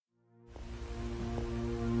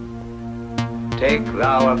Take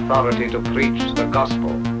thou authority to preach the gospel.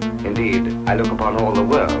 Indeed, I look upon all the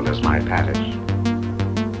world as my parish.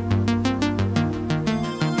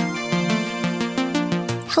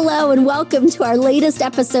 Hello and welcome to our latest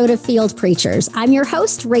episode of Field Preachers. I'm your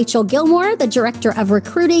host, Rachel Gilmore, the Director of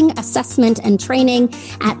Recruiting, Assessment, and Training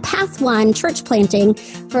at Path One Church Planting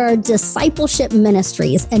for Discipleship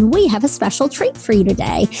Ministries. And we have a special treat for you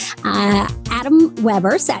today. Adam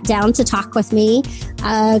Weber sat down to talk with me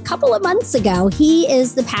a couple of months ago. He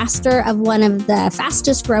is the pastor of one of the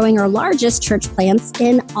fastest growing or largest church plants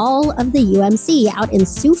in all of the UMC out in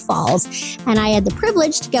Sioux Falls. And I had the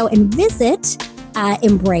privilege to go and visit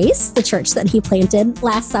Embrace, the church that he planted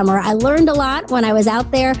last summer. I learned a lot when I was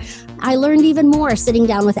out there. I learned even more sitting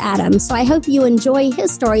down with Adam. So I hope you enjoy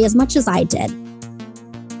his story as much as I did.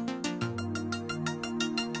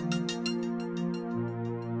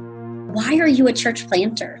 Why are you a church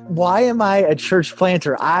planter? Why am I a church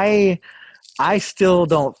planter? I still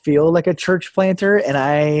don't feel like a church planter,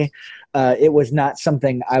 and it was not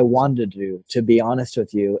something I wanted to do, to be honest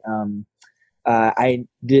with you. I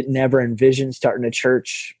never envision starting a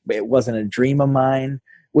church. It wasn't a dream of mine,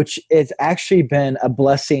 which has actually been a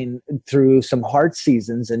blessing through some hard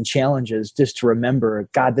seasons and challenges, just to remember,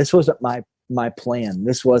 God, this wasn't my plan.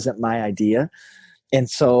 This wasn't my idea. And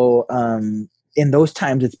so in those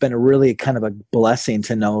times, it's been a really kind of a blessing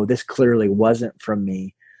to know this clearly wasn't from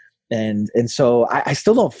me. And so I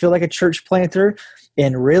still don't feel like a church planter.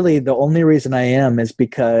 And really the only reason I am is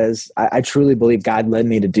because I truly believe God led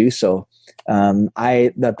me to do so.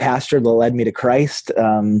 The pastor that led me to Christ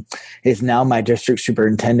is now my district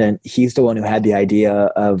superintendent. He's the one who had the idea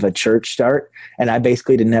of a church start, and I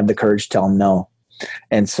basically didn't have the courage to tell him no.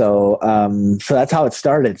 And so that's how it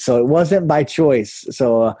started. So it wasn't by choice.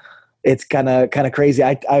 So it's kind of crazy.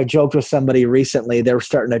 I joked with somebody recently. They were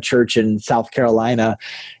starting a church in South Carolina,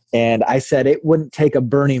 and I said it wouldn't take a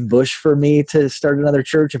burning bush for me to start another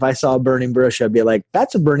church. If I saw a burning bush, I'd be like,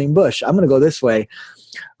 that's a burning bush. I'm going to go this way.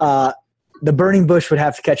 The burning bush would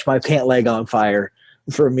have to catch my pant leg on fire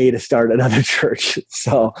for me to start another church.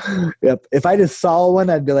 So if I just saw one,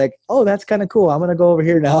 I'd be like, oh, that's kind of cool. I'm going to go over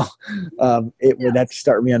here now. It would have to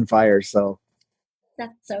start me on fire. So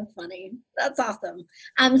that's so funny. That's awesome.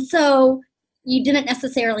 So you didn't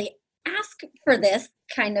necessarily ask for this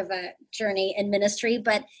kind of a journey in ministry,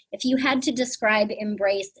 but if you had to describe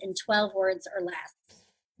Embrace in 12 words or less,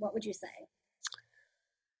 what would you say?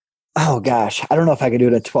 Oh gosh, I don't know if I could do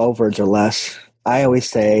it in 12 words or less. I always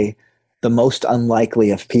say the most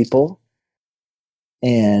unlikely of people,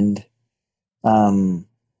 and a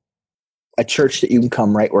church that you can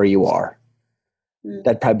come right where you are.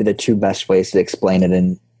 That'd probably be the two best ways to explain it,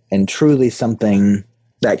 and truly something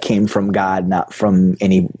that came from God, not from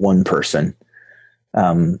any one person.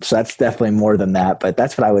 So that's definitely more than that, but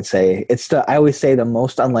that's what I would say. I always say the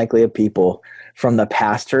most unlikely of people, from the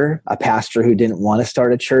pastor, a pastor who didn't want to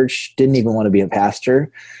start a church, didn't even want to be a pastor,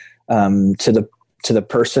 to the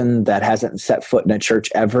person that hasn't set foot in a church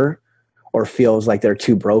ever, or feels like they're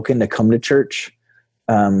too broken to come to church.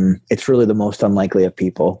 It's really the most unlikely of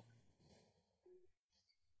people.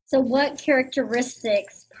 So what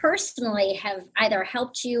characteristics personally have either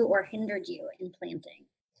helped you or hindered you in planting?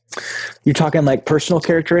 You're talking like personal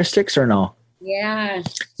characteristics or no? Yeah.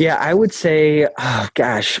 Yeah, I would say,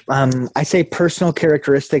 I say personal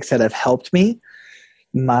characteristics that have helped me.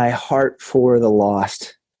 My heart for the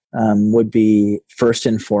lost would be first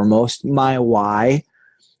and foremost. My why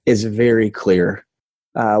is very clear.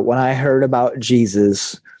 When I heard about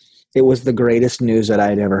Jesus, it was the greatest news that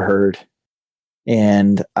I'd ever heard.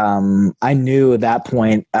 And I knew at that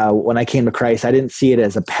point, when I came to Christ, I didn't see it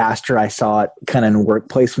as a pastor. I saw it kind of in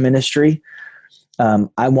workplace ministry.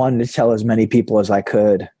 I wanted to tell as many people as I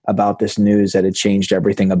could about this news that had changed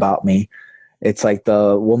everything about me. It's like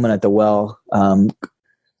the woman at the well.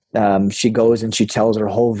 She goes and she tells her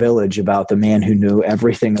whole village about the man who knew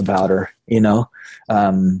everything about her.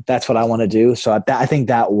 That's what I want to do. So I think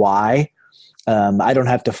that why, I don't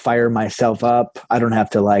have to fire myself up. I don't have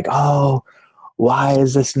to why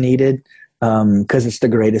is this needed? Because it's the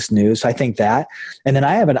greatest news. So I think that. And then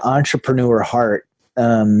I have an entrepreneur heart.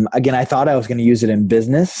 Again, I thought I was going to use it in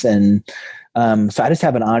business. And so I just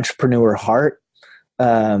have an entrepreneur heart.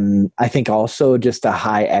 I think also just a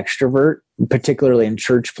high extrovert, particularly in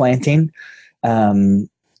church planting. My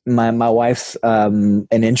wife's an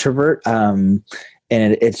introvert, and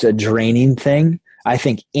it's a draining thing. I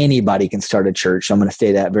think anybody can start a church. I'm going to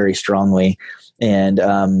say that very strongly.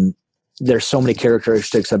 And there's so many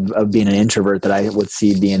characteristics of being an introvert that I would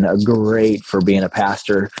see being a great for being a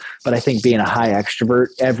pastor. But I think being a high extrovert,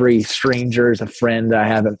 every stranger is a friend that I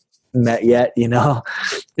haven't met yet,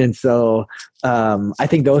 And so I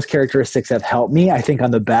think those characteristics have helped me. I think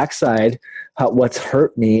on the backside, what's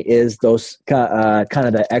hurt me is those kind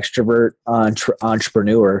of the extrovert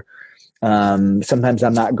entrepreneur. Sometimes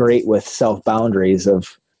I'm not great with self boundaries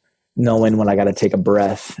of knowing when I got to take a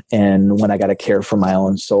breath and when I got to care for my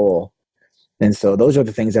own soul. And so those are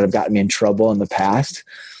the things that have gotten me in trouble in the past.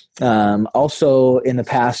 Also in the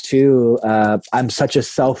past too, I'm such a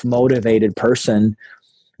self-motivated person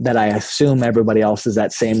that I assume everybody else is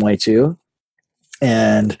that same way too.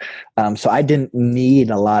 And so I didn't need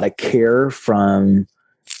a lot of care from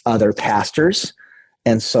other pastors.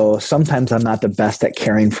 And so sometimes I'm not the best at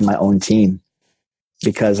caring for my own team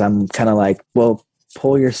because I'm kind of like, well,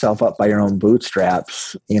 pull yourself up by your own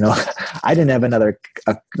bootstraps. I didn't have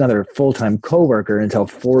another full-time coworker until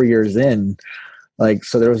 4 years in. Like,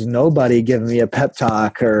 so there was nobody giving me a pep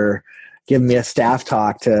talk or giving me a staff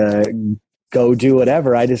talk to go do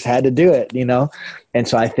whatever. I just had to do it, And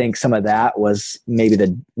so I think some of that was maybe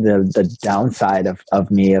the downside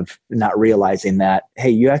of me of not realizing that, hey,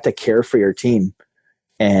 you have to care for your team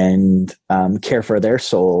and care for their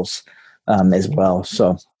souls as well.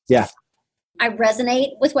 So, yeah. I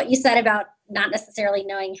resonate with what you said about not necessarily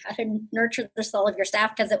knowing how to nurture the soul of your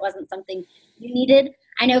staff because it wasn't something you needed.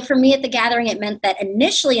 I know for me at the gathering, it meant that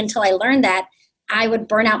initially, until I learned that, I would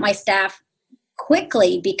burn out my staff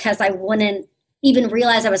quickly because I wouldn't even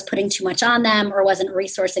realize I was putting too much on them or wasn't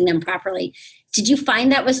resourcing them properly. Did you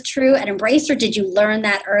find that was true at Embrace, or did you learn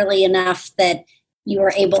that early enough that you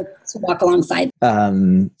were able to walk alongside?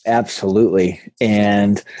 Absolutely.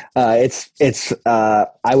 And it's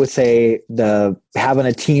I would say having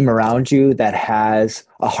a team around you that has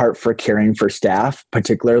a heart for caring for staff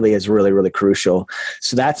particularly is really, really crucial.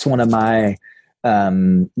 So that's one of my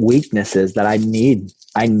weaknesses that I need.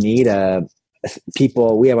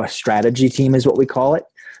 People, we have a strategy team is what we call it.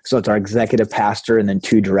 So it's our executive pastor and then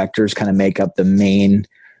 2 directors kind of make up the main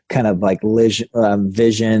kind of like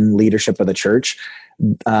vision leadership of the church.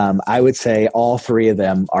 I would say all 3 of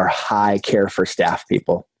them are high care for staff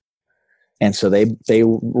people. And so they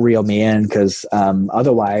reel me in because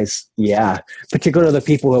otherwise, particularly the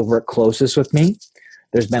people who have worked closest with me,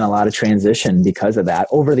 there's been a lot of transition because of that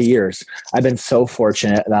over the years. I've been so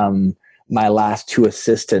fortunate. My last 2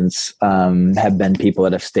 assistants have been people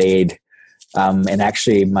that have stayed. And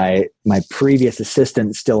actually my previous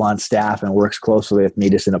assistant is still on staff and works closely with me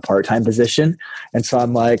just in a part-time position. And so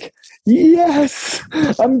I'm like, yes,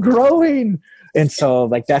 I'm growing. And so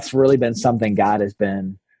like, that's really been something God has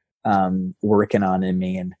been working on in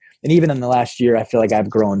me. And even in the last year, I feel like I've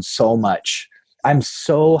grown so much. I'm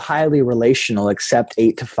so highly relational, except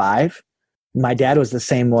 8 to 5. My dad was the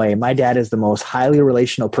same way. My dad is the most highly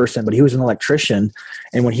relational person, but he was an electrician.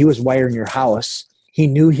 And when he was wiring your house, he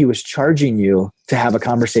knew he was charging you to have a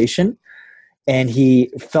conversation, and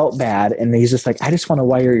he felt bad. And he's just like, I just want to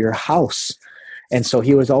wire your house. And so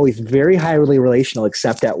he was always very highly relational,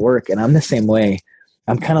 except at work. And I'm the same way.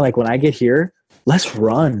 I'm kind of like, when I get here, let's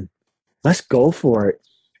run, let's go for it.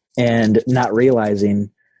 And not realizing,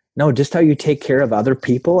 no, just how you take care of other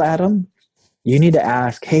people, Adam, you need to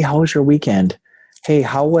ask, hey, how was your weekend? Hey,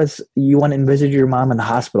 you went and visited your mom in the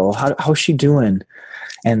hospital? How's she doing?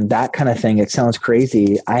 And that kind of thing. It sounds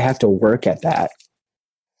crazy. I have to work at that.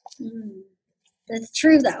 That's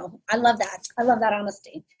true, though. I love that. I love that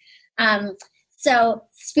honesty. So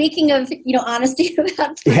speaking of, honesty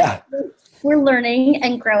about time, we're learning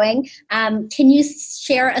and growing. Can you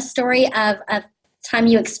share a story of a time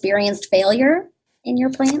you experienced failure in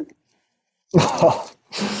your plan?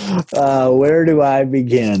 Where do I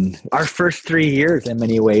begin? Our first 3 years in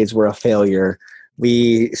many ways were a failure.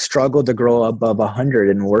 We struggled to grow above 100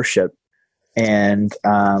 in worship, and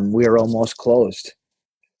we were almost closed.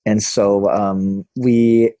 And so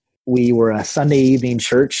we were a Sunday evening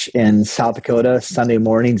church in South Dakota. Sunday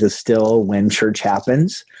mornings is still when church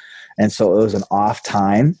happens. And so it was an off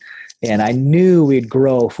time. And I knew we'd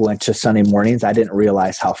grow if we went to Sunday mornings. I didn't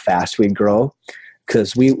realize how fast we'd grow,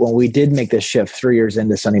 because when we did make this shift 3 years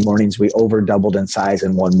into Sunday mornings, we over doubled in size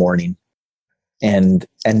in one morning. And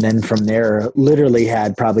then from there, literally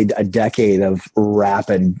had probably a decade of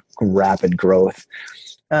rapid growth.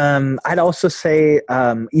 I'd also say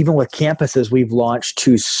even with campuses, we've launched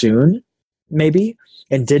too soon, maybe,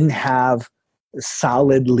 and didn't have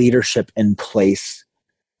solid leadership in place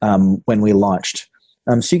when we launched.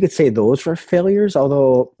 So you could say those were failures,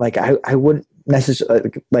 although like I wouldn't necessarily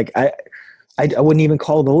I wouldn't even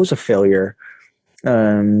call those a failure.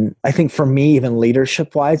 I think for me, even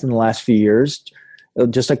leadership wise in the last few years,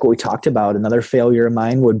 just like what we talked about, another failure of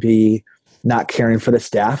mine would be not caring for the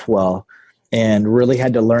staff well, and really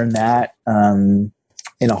had to learn that in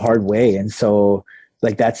a hard way. And so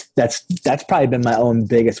Like that's probably been my own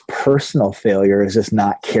biggest personal failure, is just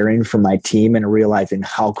not caring for my team and realizing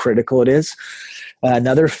how critical it is.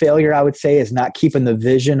 Another failure I would say is not keeping the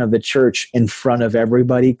vision of the church in front of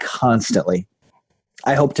everybody constantly.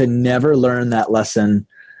 I hope to never learn that lesson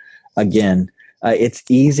again. It's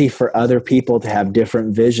easy for other people to have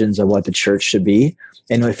different visions of what the church should be.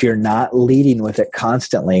 And if you're not leading with it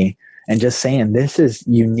constantly and just saying, this is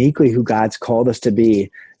uniquely who God's called us to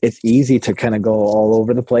be, it's easy to kind of go all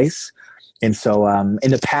over the place. And so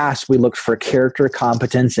in the past, we looked for character,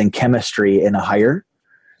 competence, and chemistry in a hire.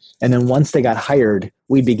 And then once they got hired,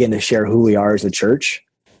 we begin to share who we are as a church.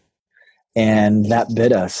 And that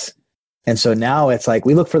bit us. And so now it's like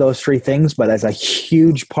we look for those three things, but as a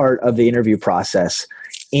huge part of the interview process,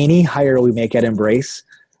 any hire we make at Embrace,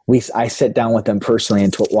 I sit down with them personally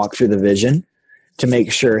and walk through the vision to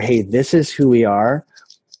make sure, hey, this is who we are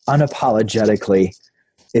unapologetically.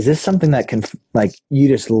 Is this something that can, like, you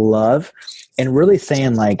just love? And really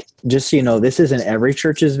saying, like, just so you know, this isn't every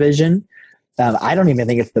church's vision. I don't even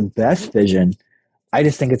think it's the best vision. I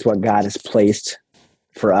just think it's what God has placed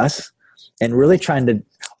for us, and really trying to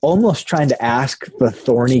ask the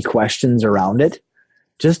thorny questions around it,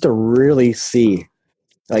 just to really see,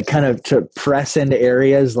 like, kind of to press into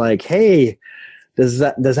areas like, hey, does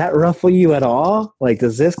that ruffle you at all? Like,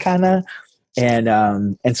 does this kind of,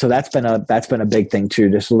 and so that's been a big thing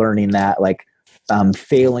too, just learning that, like,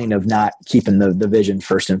 failing of not keeping the vision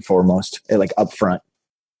first and foremost, like, up front.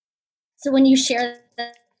 So when you share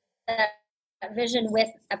that vision with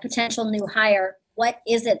a potential new hire, what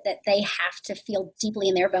is it that they have to feel deeply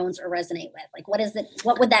in their bones or resonate with? Like,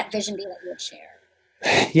 what would that vision be that you would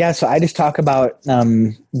share? Yeah, so I just talk about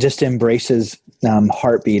just Embrace's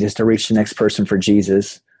heartbeat is to reach the next person for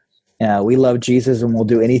Jesus. We love Jesus, and we'll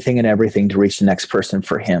do anything and everything to reach the next person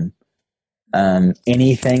for him.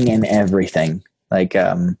 Anything and everything. Like,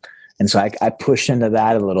 and so I push into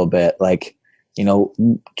that a little bit, like, you know,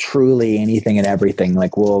 truly anything and everything.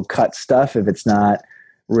 Like, we'll cut stuff if it's not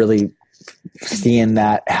really seeing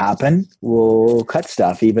that happen. We'll cut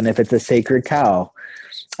stuff, even if it's a sacred cow.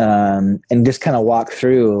 And just kind of walk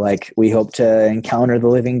through, like, we hope to encounter the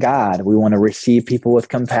living God. We want to receive people with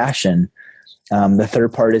compassion. The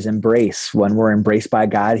third part is embrace. When we're embraced by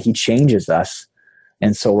God, he changes us.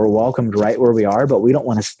 And so we're welcomed right where we are, but we don't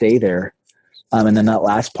want to stay there. And then that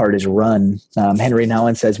last part is run. Henry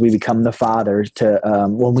Nouwen says we become the father to,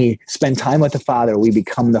 when we spend time with the Father, we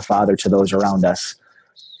become the father to those around us.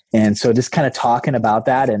 And so just kind of talking about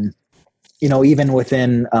that. And, you know, even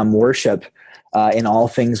within worship, in all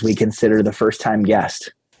things, we consider the first time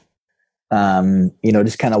guest. You know,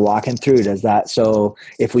 just kind of walking through, does that. So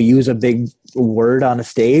if we use a big word on a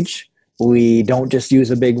stage, we don't just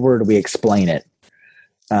use a big word, we explain it.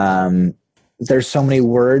 There's so many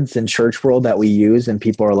words in church world that we use, and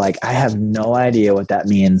people are like, I have no idea what that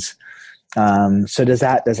means. So does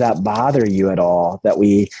that bother you at all that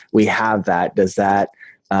we have that? Does that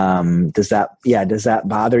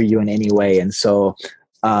bother you in any way? And so,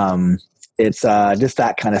 it's just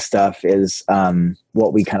that kind of stuff is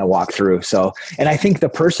what we kind of walk through. So, and I think the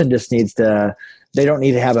person just they don't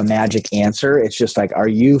need to have a magic answer. It's just like, are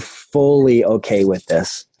you fully okay with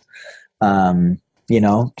this? You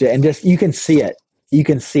know, and just, you can see it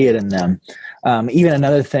in them. Even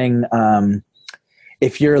another thing,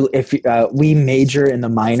 if we major in the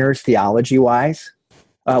minors theology wise,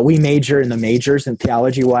 we major in the majors and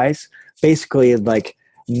theology wise, basically, like,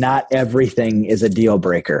 not everything is a deal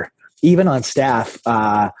breaker. Even on staff,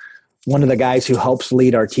 one of the guys who helps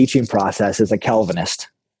lead our teaching process is a Calvinist.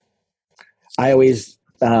 I always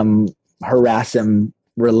harass him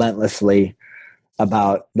relentlessly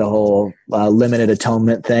about the whole limited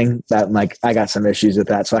atonement thing. That, like, I got some issues with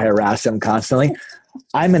that, so I harass him constantly.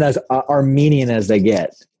 I'm as Armenian as they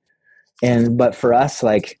get, but for us,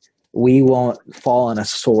 like, we won't fall on a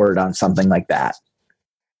sword on something like that.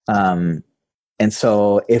 And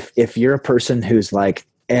so if you're a person who's like,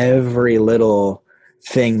 every little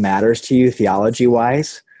thing matters to you theology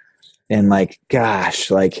wise, and, like,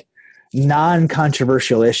 gosh, like,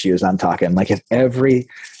 non-controversial issues, I'm talking, like,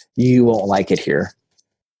 you won't like it here.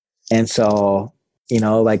 And so, you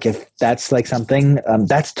know, like, if that's like something,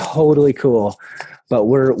 that's totally cool, but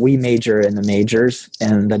we major in the majors,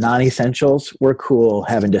 and the non-essentials we're cool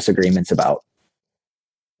having disagreements about.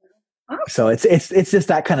 So it's just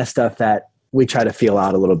that kind of stuff that we try to feel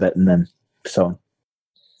out a little bit. And then, so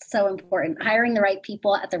important, hiring the right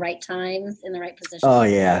people at the right times in the right position. Oh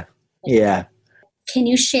yeah. Yeah. Can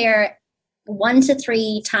you share 1 to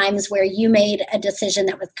 3 times where you made a decision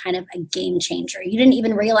that was kind of a game changer? You didn't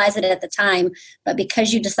even realize it at the time, but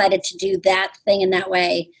because you decided to do that thing in that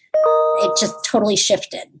way, it just totally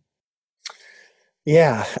shifted?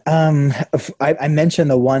 Yeah. I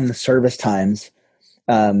mentioned the one service times.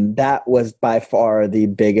 That was by far the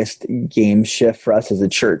biggest game shift for us as a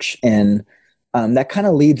church. And that kind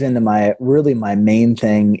of leads into my main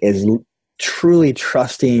thing is truly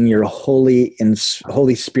trusting your Holy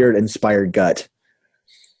Spirit inspired gut.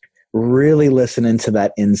 Really listening to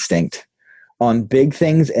that instinct on big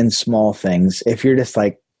things and small things. If you're just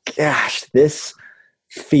like, gosh, this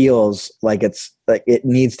feels like it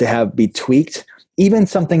needs to be tweaked. Even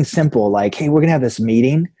something simple like, hey, we're going to have this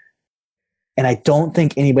meeting and I don't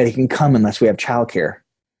think anybody can come unless we have childcare.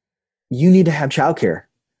 You need to have childcare.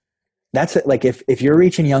 That's it. Like if you're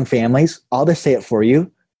reaching young families, I'll just say it for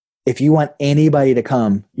you. If you want anybody to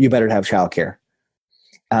come, you better have childcare.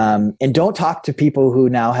 And don't talk to people who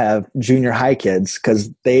now have junior high kids because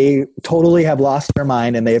they totally have lost their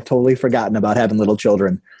mind and they have totally forgotten about having little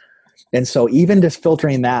children. And so even just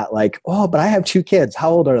filtering that, like, oh, but I have 2 kids.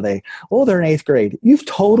 How old are they? Oh, they're in 8th grade. You've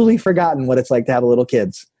totally forgotten what it's like to have little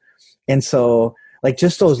kids. And so like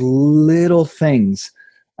just those little things,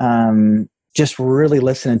 just really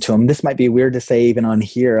listening to them. This might be weird to say even on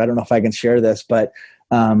here. I don't know if I can share this, but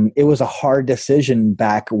it was a hard decision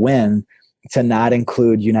back when to not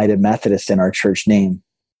include United Methodist in our church name.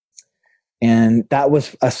 And that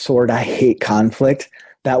was a sword. I hate conflict.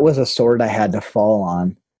 That was a sword I had to fall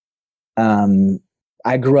on.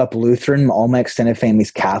 I grew up Lutheran. All my extended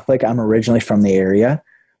family's Catholic. I'm originally from the area.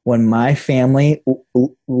 When my family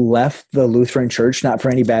left the Lutheran church, not for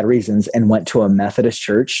any bad reasons, and went to a Methodist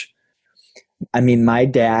church, I mean, my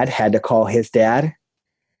dad had to call his dad.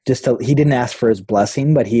 He didn't ask for his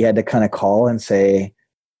blessing, but he had to kind of call and say,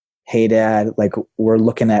 hey, Dad, like we're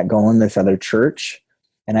looking at going to this other church.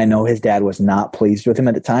 And I know his dad was not pleased with him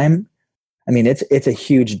at the time. I mean, it's a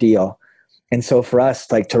huge deal. And so for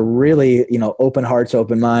us, like to really, open hearts,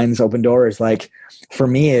 open minds, open doors, like for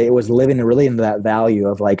me, it was living really into that value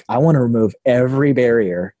of like, I want to remove every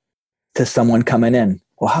barrier to someone coming in.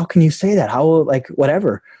 Well, how can you say that? How, like,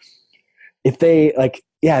 whatever. If they like,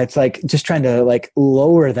 yeah, it's like just trying to like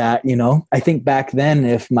lower that, I think back then,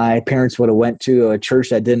 if my parents would have went to a church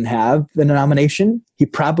that didn't have the denomination, he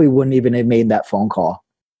probably wouldn't even have made that phone call.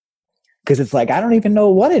 Cause it's like, I don't even know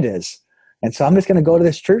what it is. And so I'm just going to go to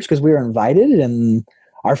this church because we were invited and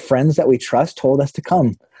our friends that we trust told us to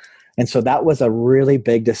come. And so that was a really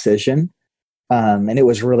big decision. And it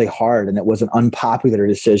was really hard and it was an unpopular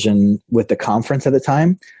decision with the conference at the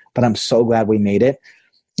time, but I'm so glad we made it.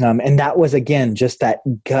 And that was, again, just that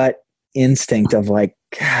gut instinct of like,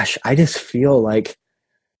 gosh, I just feel like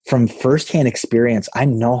from firsthand experience, I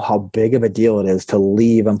know how big of a deal it is to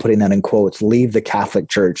leave, I'm putting that in quotes, leave the Catholic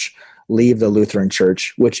Church, leave the Lutheran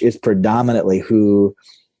Church, which is predominantly who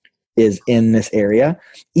is in this area.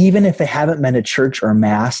 Even if they haven't been to church or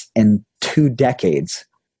mass in 2 decades,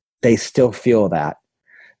 they still feel that.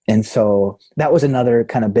 And so that was another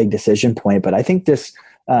kind of big decision point. But I think this,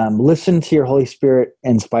 listen to your Holy Spirit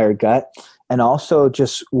inspired gut, and also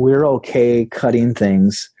just we're okay cutting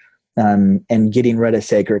things and getting rid of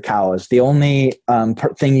sacred cows. The only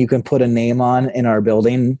thing you can put a name on in our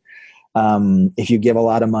building, if you give a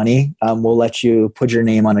lot of money, we'll let you put your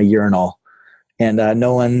name on a urinal. And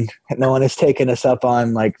no one has taken us up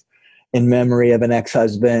on like in memory of an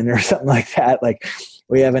ex-husband or something like that. Like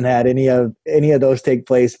we haven't had any of those take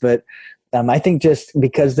place, but I think just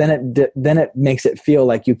because then it makes it feel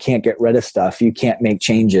like you can't get rid of stuff, you can't make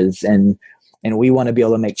changes, and we want to be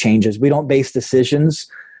able to make changes. We don't base decisions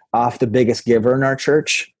off the biggest giver in our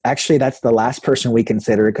church. Actually, that's the last person we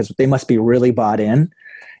consider because they must be really bought in,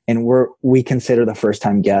 and we consider the first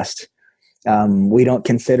time guest. We don't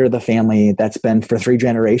consider the family that's been for 3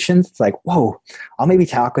 generations. It's like, whoa, I'll maybe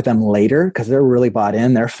talk with them later because they're really bought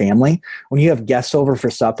in, their family. When you have guests over for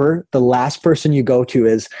supper, the last person you go to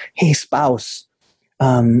is, hey, spouse,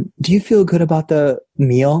 do you feel good about the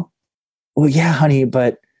meal? Well, yeah, honey,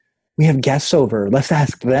 but we have guests over. Let's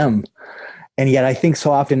ask them. And yet I think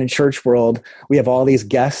so often in church world, we have all these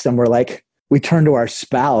guests and we're like, we turn to our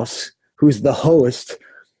spouse, who's the host.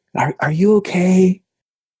 Are you okay?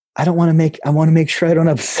 I want to make sure I don't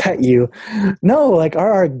upset you. No, like,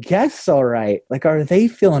 are our guests all right? Like, are they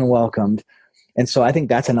feeling welcomed? And so I think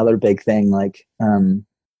that's another big thing. Like, in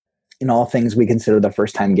all things, we consider the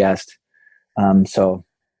first time guest. So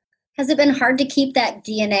has it been hard to keep that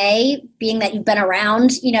DNA, being that you've been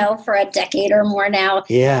around, for a decade or more now?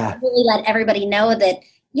 Yeah. Really let everybody know that,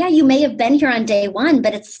 yeah, you may have been here on day one,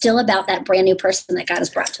 but it's still about that brand new person that God has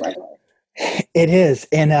brought to our life. It is.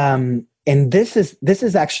 And this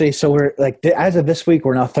is actually, so we're like, as of this week,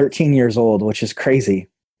 we're now 13 years old, which is crazy.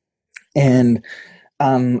 And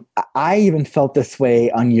I even felt this way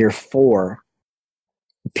on year 4.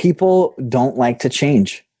 People don't like to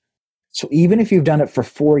change. So even if you've done it for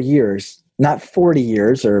 4 years, not 40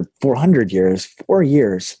 years or 400 years, 4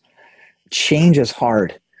 years, change is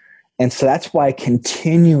hard. And so that's why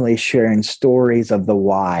continually sharing stories of the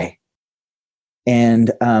why.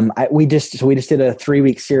 And we just did a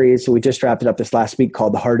 3-week series. So we just wrapped it up this last week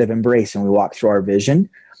called The Heart of Embrace. And we walked through our vision,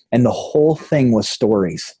 and the whole thing was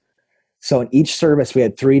stories. So in each service, we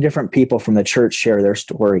had 3 different people from the church share their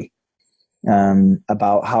story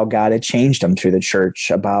about how God had changed them through the church,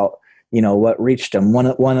 about, what reached them. One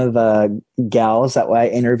of the gals that I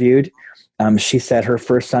interviewed, she said her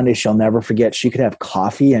first Sunday she'll never forget. She could have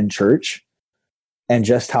coffee in church, and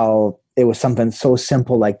just how it was something so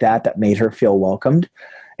simple like that made her feel welcomed.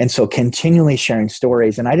 And so continually sharing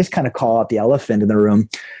stories. And I just kind of call out the elephant in the room.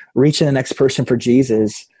 Reaching the next person for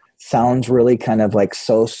Jesus sounds really kind of like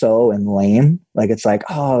so and lame. Like it's like,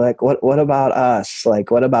 oh, like what about us?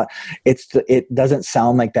 Like what about it doesn't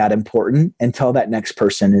sound like that important until that next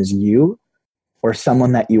person is you or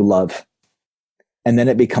someone that you love. And then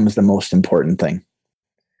it becomes the most important thing.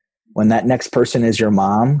 When that next person is your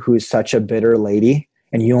mom, who's such a bitter lady,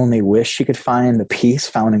 and you only wish she could find the peace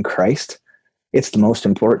found in Christ, it's the most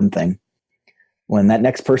important thing. When that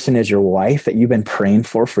next person is your wife that you've been praying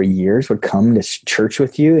for years would come to church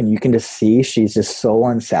with you, and you can just see she's just so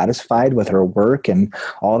unsatisfied with her work and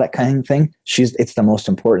all that kind of thing, it's the most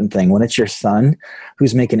important thing. When it's your son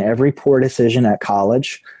who's making every poor decision at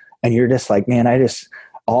college, and you're just like, man,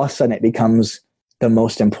 all of a sudden it becomes the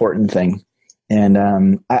most important thing. And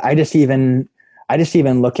I just even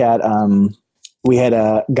look at, we had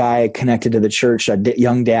a guy connected to the church, a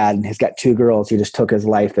young dad, and he's got 2 girls. He just took his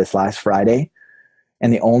life this last Friday.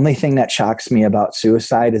 And the only thing that shocks me about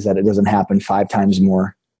suicide is that it doesn't happen 5 times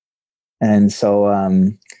more. And so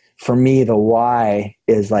for me, the why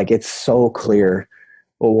is like, it's so clear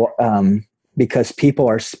because people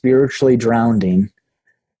are spiritually drowning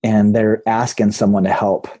and they're asking someone to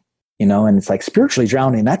help, and it's like spiritually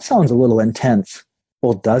drowning. That sounds a little intense.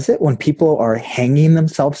 Well, does it when people are hanging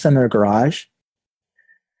themselves in their garage?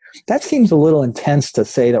 That seems a little intense to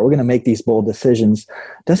say that we're going to make these bold decisions.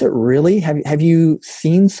 Does it really? Have you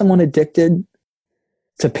seen someone addicted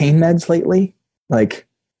to pain meds lately? Like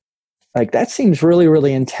that seems really,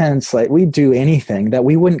 really intense. Like we'd do anything that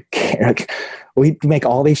we wouldn't care. Like, we'd make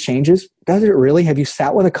all these changes. Does it really? Have you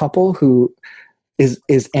sat with a couple who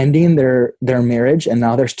is ending their marriage, and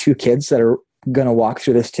now there's 2 kids that are going to walk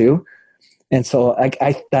through this too? And so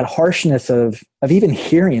that harshness of even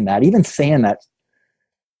hearing that, even saying that,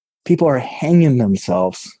 people are hanging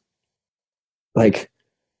themselves. Like,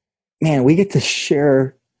 man, we get to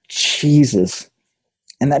share Jesus.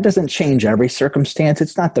 And that doesn't change every circumstance.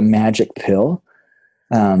 It's not the magic pill.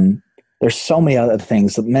 There's so many other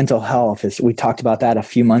things. Mental health we talked about that a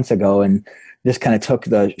few months ago, and just kind of took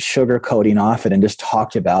the sugar coating off it and just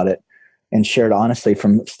talked about it and shared honestly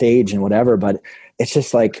from stage and whatever. But it's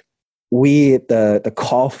just like the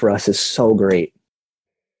call for us is so great.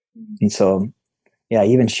 And so, yeah,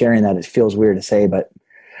 even sharing that, it feels weird to say, but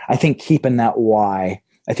I think keeping that why.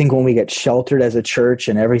 I think when we get sheltered as a church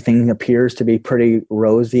and everything appears to be pretty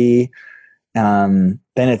rosy, then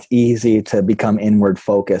it's easy to become inward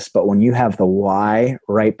focused. But when you have the why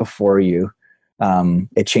right before you,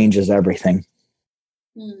 it changes everything.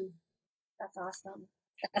 That's awesome.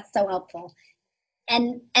 That's so helpful.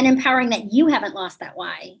 And empowering that you haven't lost that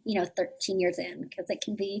why, 13 years in, because it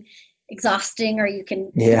can be exhausting, or you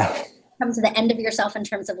can come to the end of yourself in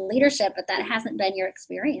terms of leadership, but that hasn't been your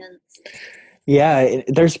experience. Yeah,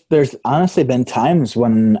 there's honestly been times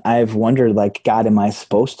when I've wondered, like, God, am I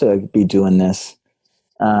supposed to be doing this?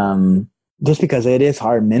 Just because it is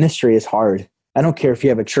hard. Ministry is hard. I don't care if you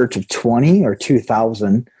have a church of 20 or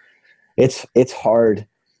 2,000. It's hard.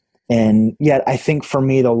 And yet I think for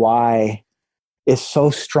me, the why is so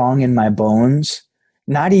strong in my bones,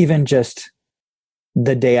 not even just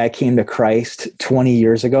the day I came to Christ 20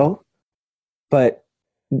 years ago, but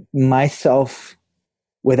myself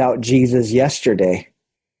without Jesus yesterday.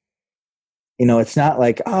 It's not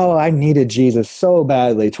like, oh, I needed Jesus so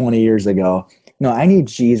badly 20 years ago. No, I need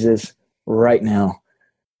Jesus right now,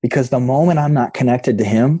 because the moment I'm not connected to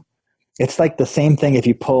him, it's like the same thing. If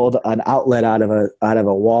you pulled an outlet out of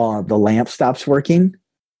a wall, the lamp stops working.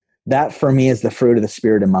 That for me is the fruit of the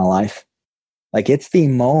Spirit in my life. Like, it's the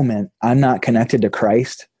moment I'm not connected to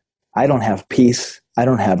Christ, I don't have peace. I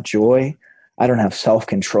don't have joy. I don't have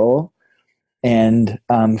self-control. And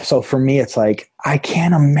so for me, it's like, I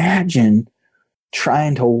can't imagine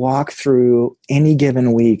trying to walk through any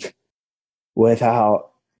given week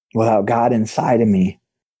without God inside of me.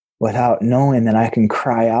 without knowing that I can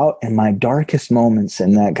cry out in my darkest moments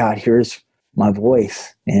and that God hears my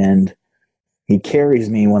voice and he carries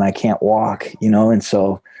me when I can't walk, and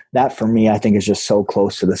so that for me, I think is just so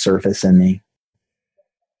close to the surface in me.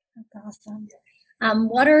 That's awesome.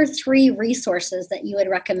 What are 3 resources that you would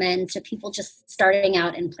recommend to people just starting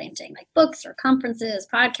out in planting, like books or conferences,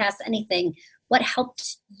 podcasts, anything? What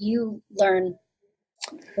helped you learn?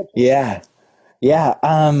 Yeah.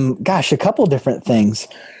 Gosh, a couple different things.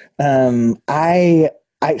 When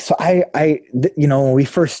we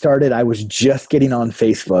first started, I was just getting on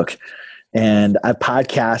Facebook, and a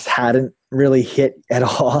podcast hadn't really hit at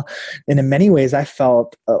all. And in many ways, I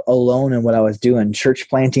felt alone in what I was doing. Church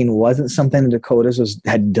planting wasn't something the Dakotas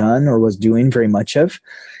had done or was doing very much of.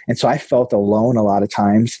 And so I felt alone a lot of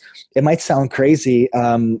times. It might sound crazy.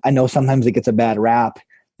 I know sometimes it gets a bad rap.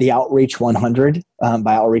 The Outreach 100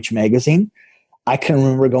 by Outreach Magazine. I can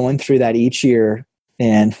remember going through that each year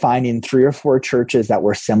and finding 3 or 4 churches that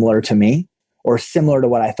were similar to me or similar to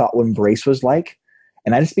what I thought Embrace was like.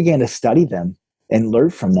 And I just began to study them and learn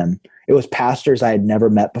from them. It was pastors I had never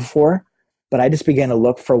met before, but I just began to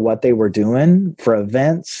look for what they were doing for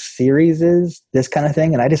events, series, this kind of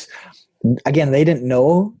thing. And again, they didn't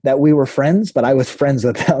know that we were friends, but I was friends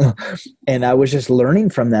with them. And I was just learning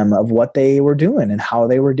from them of what they were doing and how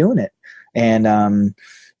they were doing it.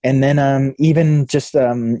 And then even just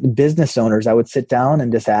business owners, I would sit down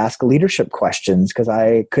and just ask leadership questions because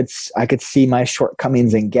I could see my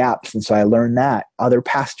shortcomings and gaps. And so I learned that. Other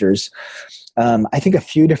pastors. I think a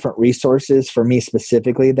few different resources for me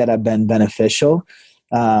specifically that have been beneficial,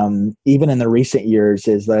 even in the recent years,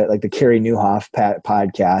 is like the Carey Nieuwhof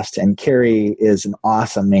podcast. And Carey is an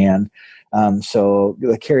awesome man. So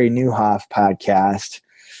the Carey Nieuwhof podcast,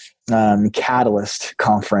 Catalyst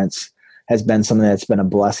Conference, has been something that's been a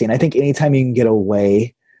blessing. I think anytime you can get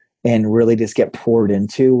away and really just get poured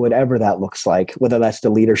into, whatever that looks like, whether that's the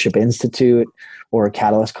Leadership Institute or a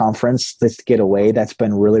Catalyst Conference, let's get away. That's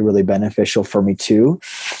been really, really beneficial for me too.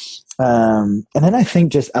 And then I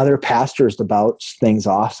think just other pastors to bounce things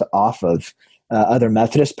off of other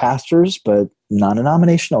Methodist pastors, but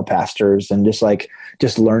non-denominational pastors, and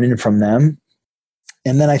just learning from them.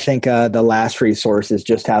 And then I think the last resource is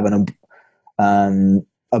just having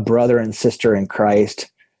a brother and sister in Christ,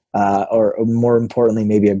 or more importantly,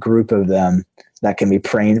 maybe a group of them that can be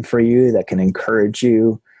praying for you, that can encourage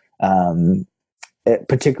you.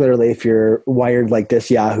 Particularly if you're wired like this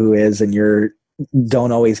Yahoo is, and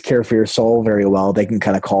don't always care for your soul very well, they can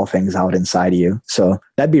kind of call things out inside of you. So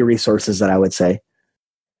that'd be resources that I would say.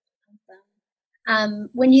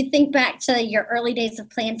 When you think back to your early days of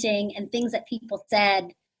planting and things that people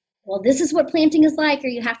said, well, this is what planting is like, or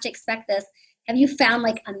you have to expect this. Have you found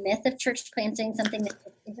like a myth of church planting, something that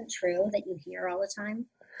isn't true that you hear all the time?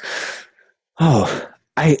 Oh,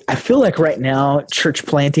 I feel like right now, church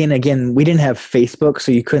planting, again, we didn't have Facebook,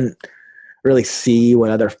 so you couldn't really see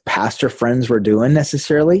what other pastor friends were doing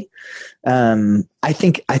necessarily. I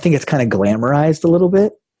think it's kind of glamorized a little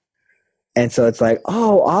bit. And so it's like,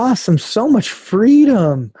 oh, awesome, so much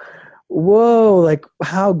freedom. Whoa, like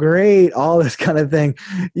how great, all this kind of thing.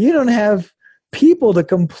 You don't have people to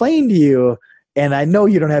complain to you. And I know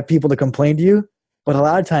you don't have people to complain to you, but a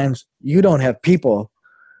lot of times you don't have people.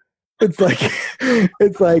 It's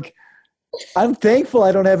like, I'm thankful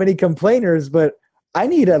I don't have any complainers, but I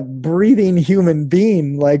need a breathing human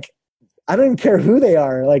being. Like, I don't even care who they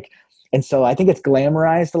are. And so I think it's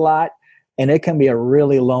glamorized a lot, and it can be a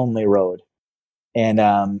really lonely road.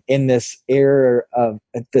 And in this era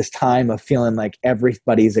at this time of feeling like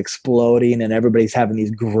everybody's exploding and everybody's having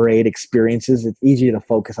these great experiences, it's easy to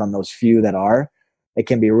focus on those few that are. It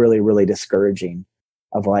can be really, really discouraging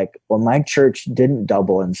of like, well, my church didn't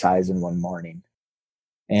double in size in one morning.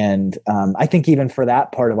 And I think even for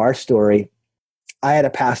that part of our story, I had a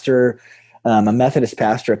pastor, a Methodist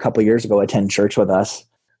pastor a couple of years ago attend church with us.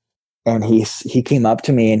 And he came up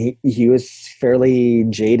to me, and he was fairly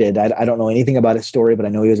jaded. I don't know anything about his story, but I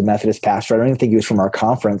know he was a Methodist pastor. I don't even think he was from our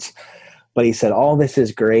conference. But he said, all this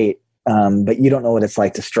is great, but you don't know what it's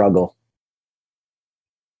like to struggle.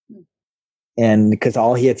 And because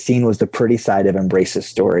all he had seen was the pretty side of Embrace's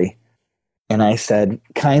story. And I said,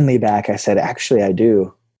 kindly back, I said, actually, I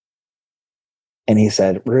do. And he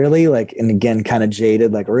said, really? And again, kind of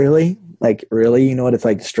jaded, really? Really? You know what it's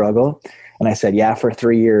like to struggle? And I said, yeah, for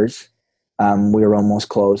 3 years. We were almost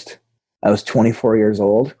closed. I was 24 years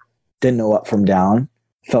old, didn't know up from down,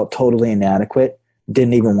 felt totally inadequate,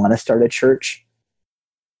 didn't even want to start a church.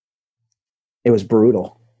 It was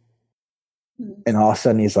brutal. And all of a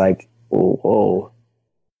sudden he's like, whoa.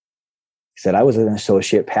 He said, I was an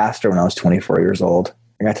associate pastor when I was 24 years old.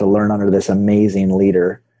 I got to learn under this amazing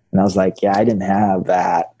leader And I was like, yeah, I didn't have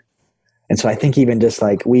that. And so I think even just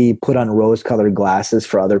like we put on rose-colored glasses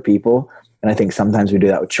for other people. And I think sometimes we do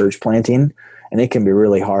that with church planting, and it can be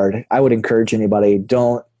really hard. I would encourage anybody,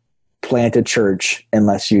 don't plant a church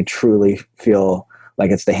unless you truly feel like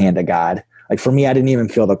it's the hand of God. Like for me, I didn't even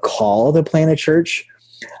feel the call to plant a church.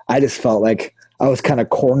 I just felt like I was kind of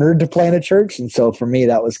cornered to plant a church. And so for me,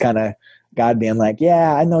 that was kind of God being like,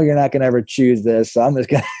 yeah, I know you're not going to ever choose this. So I'm just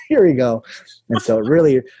going to, here we go. And so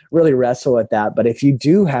really, really wrestle with that. But if you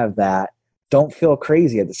do have that, don't feel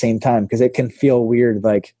crazy at the same time, because it can feel weird.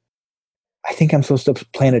 Like, I think I'm supposed to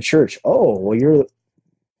plant a church. Oh, well,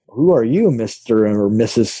 who are you, Mr. or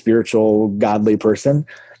Mrs. Spiritual Godly person?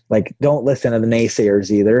 Like, don't listen to the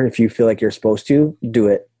naysayers either. If you feel like you're supposed to, do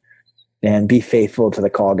it and be faithful to the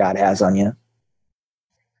call God has on you.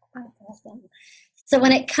 That's awesome. So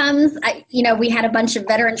when it comes, we had a bunch of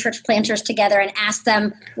veteran church planters together and asked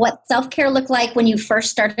them what self-care looked like when you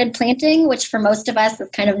first started planting, which for most of us is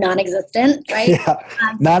kind of non-existent, right? Yeah,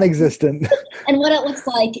 non-existent. And what it looks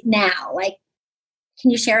like now. Like,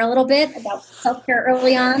 can you share a little bit about self-care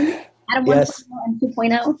early on? Adam 1.0 and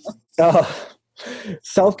 2.0? Oh,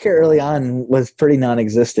 self-care early on was pretty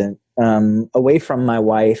non-existent. Away from my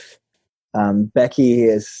wife, Becky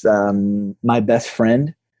is my best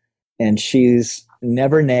friend, and she's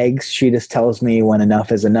never nags. She just tells me when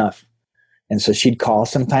enough is enough. And so she'd call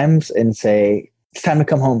sometimes and say, it's time to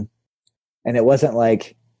come home. And it wasn't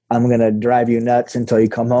like, I'm going to drive you nuts until you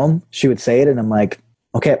come home. She would say it, and I'm like,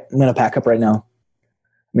 okay, I'm going to pack up right now.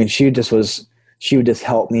 I mean, she would just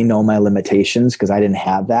help me know my limitations, because I didn't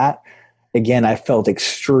have that. Again, I felt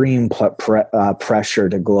extreme pressure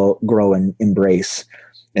to grow and embrace.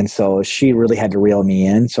 And so she really had to reel me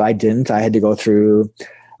in. So I didn't. I had to go through,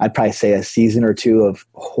 I'd probably say, a season or two of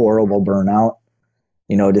horrible burnout,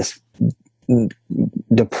 just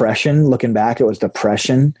depression. Looking back, it was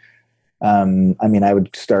depression. I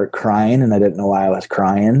would start crying, and I didn't know why I was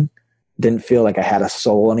crying. Didn't feel like I had a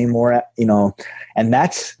soul anymore, and I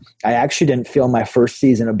actually didn't feel my first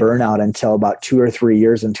season of burnout until about 2 or 3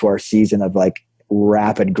 years into our season of like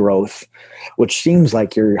rapid growth, which seems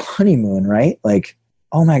like your honeymoon, right? Like,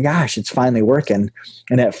 oh my gosh, it's finally working.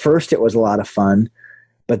 And at first it was a lot of fun,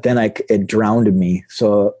 but then it drowned me.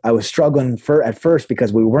 So I was struggling at first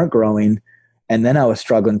because we weren't growing. And then I was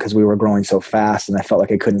struggling because we were growing so fast, and I felt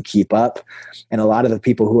like I couldn't keep up. And a lot of the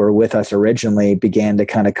people who were with us originally began to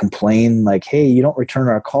kind of complain, like, hey, you don't return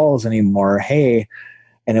our calls anymore. Hey.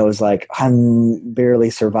 And it was like, I'm barely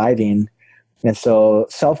surviving. And so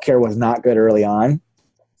self-care was not good early on.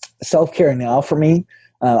 Self-care now for me,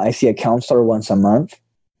 I see a counselor once a month.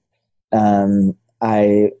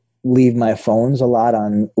 I leave my phones a lot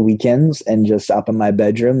on weekends and just up in my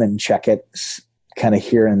bedroom and check it kind of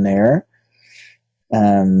here and there.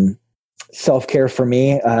 Self-care for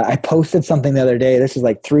me, I posted something the other day. This is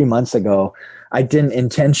like 3 months ago. I didn't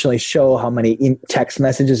intentionally show how many text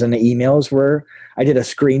messages and emails were. I did a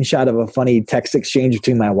screenshot of a funny text exchange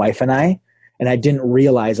between my wife and I didn't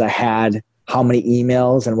realize I had how many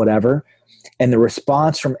emails and whatever. And the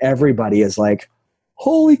response from everybody is like,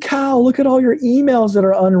 holy cow, look at all your emails that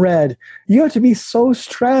are unread. You have to be so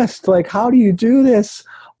stressed. Like, how do you do this?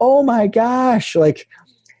 Oh my gosh. Like,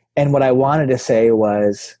 and what I wanted to say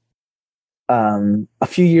was, a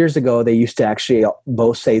few years ago, they used to actually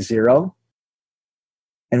both say 0.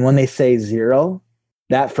 And when they say 0,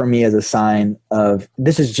 that for me is a sign of,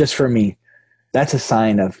 this is just for me, that's a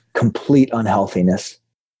sign of complete unhealthiness.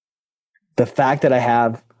 The fact that I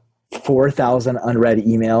have 4,000 unread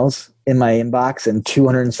emails in my inbox and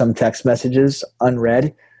 200 and some text messages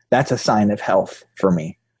unread, that's a sign of health for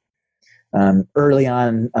me. Early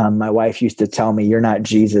on, my wife used to tell me, you're not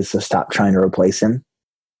Jesus, so stop trying to replace him.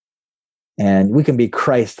 And we can be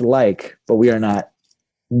Christ-like, but we are not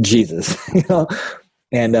Jesus,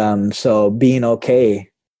 And so being okay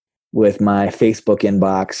with my Facebook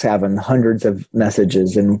inbox, having hundreds of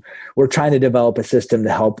messages, and we're trying to develop a system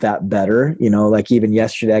to help that better. Like even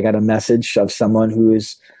yesterday, I got a message of someone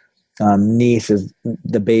whose niece,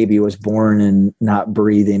 the baby was born and not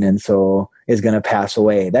breathing, and so is going to pass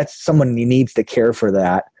away. That's someone who needs to care for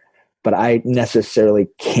that. But I necessarily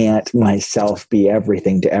can't myself be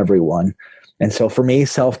everything to everyone. And so for me,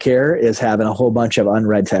 self-care is having a whole bunch of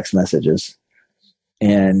unread text messages.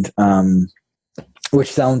 And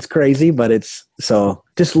which sounds crazy, but it's so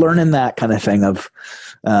just learning that kind of thing of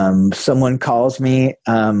someone calls me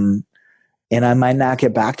and I might not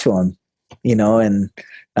get back to them,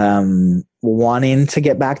 and wanting to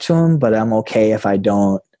get back to them, but I'm okay if I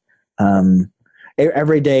don't.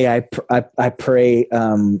 Every day I pray,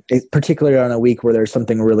 particularly on a week where there's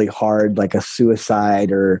something really hard, like a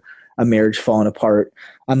suicide or a marriage falling apart.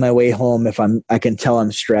 On my way home, if I can tell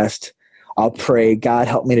I'm stressed, I'll pray, God,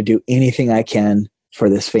 help me to do anything I can for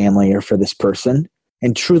this family or for this person,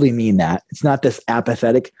 and truly mean that. It's not this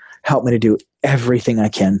apathetic, help me to do everything I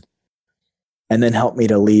can, and then help me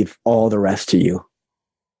to leave all the rest to you.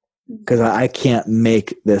 Because I can't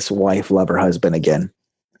make this wife love her husband again.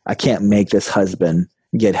 I can't make this husband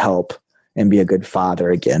get help and be a good father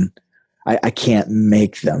again. I can't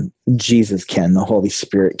make them. Jesus can. The Holy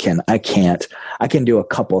Spirit can. I can't. I can do a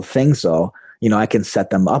couple of things, though. I can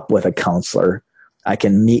set them up with a counselor. I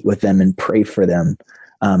can meet with them and pray for them.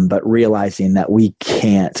 But realizing that we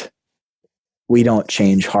don't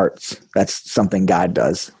change hearts. That's something God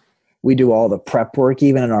does. We do all the prep work,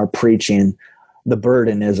 even in our preaching. The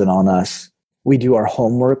burden isn't on us. We do our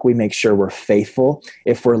homework. We make sure we're faithful.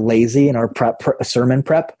 If we're lazy in our sermon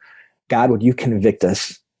prep, God, would you convict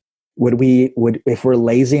us? If we're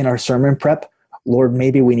lazy in our sermon prep, Lord,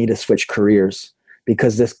 maybe we need to switch careers,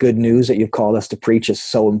 because this good news that you've called us to preach is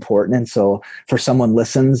so important. And so for someone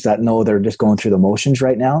listens that know they're just going through the motions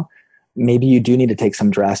right now, maybe you do need to take some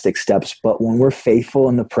drastic steps. But when we're faithful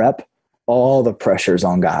in the prep, all the pressure's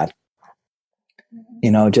on God.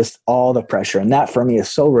 Just all the pressure. And that for me is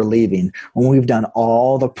so relieving when we've done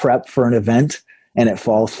all the prep for an event and it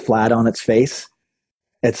falls flat on its face.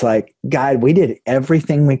 It's like, God, we did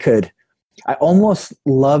everything we could. I almost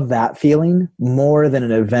love that feeling more than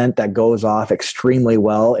an event that goes off extremely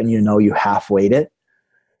well and you half-weight it.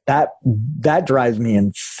 That drives me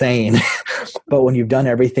insane. But when you've done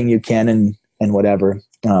everything you can and whatever,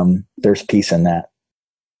 there's peace in that.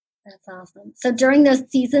 That's awesome. So during those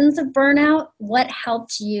seasons of burnout, what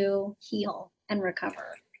helped you heal and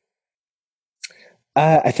recover?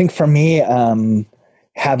 I think for me,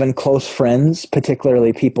 having close friends,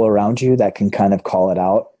 particularly people around you that can kind of call it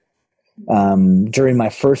out. During my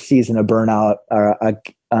first season of burnout,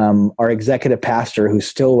 our executive pastor, who's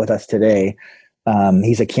still with us today,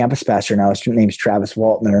 he's a campus pastor now. His name's Travis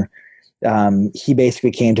Waltner. He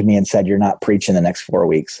basically came to me and said, "You're not preaching the next 4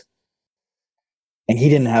 weeks." And he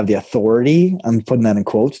didn't have the authority, I'm putting that in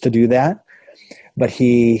quotes, to do that. But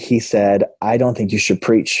he said, "I don't think you should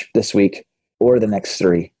preach this week or the next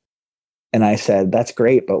 3. And I said, "That's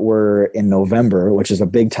great, but we're in November, which is a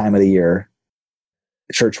big time of the year,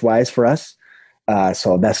 church-wise for us.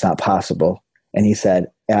 So that's not possible." And he said,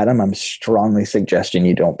 "Adam, I'm strongly suggesting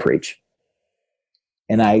you don't preach."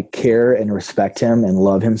 And I care and respect him and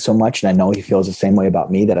love him so much. And I know he feels the same way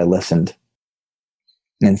about me, that I listened.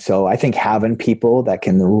 And so I think having people that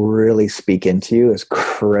can really speak into you is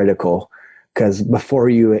critical, because before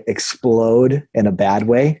you explode in a bad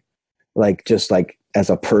way, just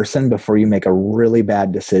as a person, before you make a really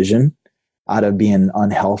bad decision out of being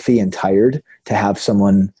unhealthy and tired, to have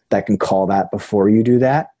someone that can call that before you do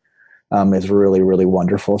that is really, really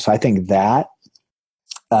wonderful. So I think that,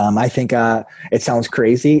 it sounds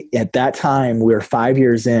crazy. At that time, we were 5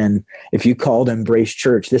 years in. If you called Embrace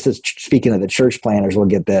Church, this is speaking of the church planners, we'll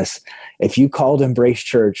get this. If you called Embrace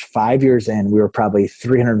Church 5 years in, we were probably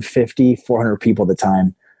 350, 400 people at the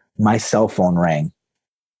time. My cell phone rang.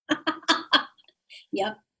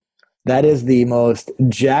 Yep. That is the most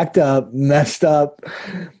jacked up, messed up.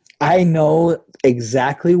 I know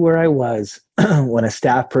exactly where I was when a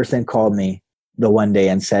staff person called me the one day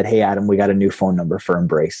and said, "Hey, Adam, we got a new phone number for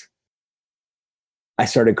Embrace." I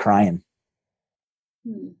started crying,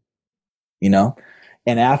 And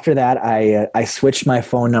after that, I switched my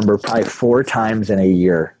phone number probably 4 times in a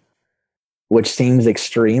year, which seems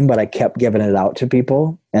extreme, but I kept giving it out to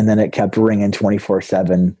people. And then it kept ringing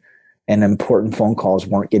 24/7. And important phone calls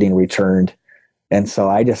weren't getting returned. And so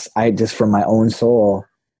I just for my own soul.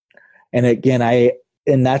 And again,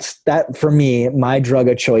 that's that for me, my drug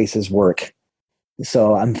of choice is work.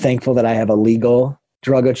 So I'm thankful that I have a legal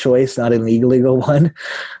drug of choice, not an illegal one.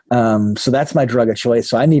 So that's my drug of choice.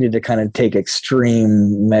 So I needed to kind of take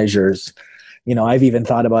extreme measures. I've even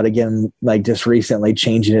thought about, again, just recently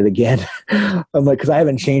changing it again. I'm like, cause I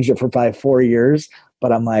haven't changed it for probably 4 years,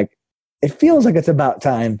 but I'm like, it feels like it's about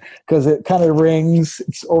time, because it kind of rings.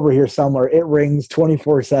 It's over here somewhere. It rings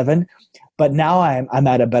 24/7. But now I'm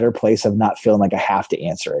at a better place of not feeling like I have to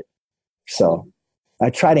answer it. So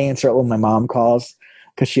I try to answer it when my mom calls,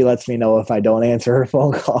 because she lets me know if I don't answer her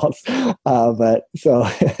phone calls. But so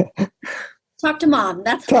talk to mom.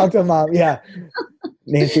 Talk to mom. Yeah.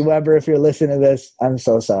 Nancy Weber, if you're listening to this, I'm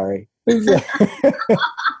so sorry.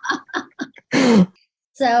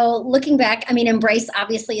 So looking back, Embrace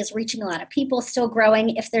obviously is reaching a lot of people, still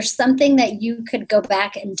growing. If there's something that you could go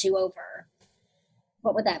back and do over,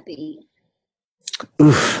 what would that be?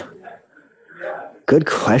 Oof. Good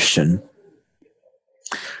question.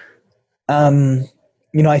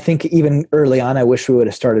 I think even early on, I wish we would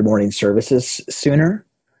have started morning services sooner,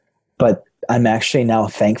 but I'm actually now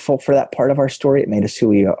thankful for that part of our story. It made us who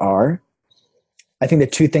we are. I think the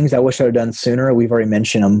two things I wish I would have done sooner, we've already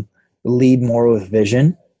mentioned them: lead more with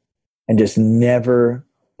vision and just never,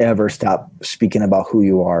 ever stop speaking about who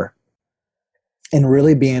you are, and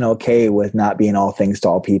really being okay with not being all things to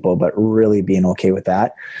all people, but really being okay with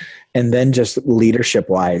that. And then just leadership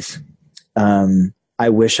wise, I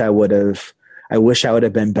wish I would have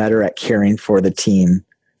been better at caring for the team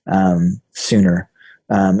sooner,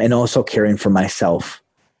 and also caring for myself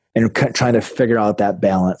and trying to figure out that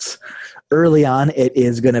balance. Early on, it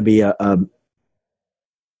is going to be a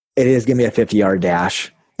 50-yard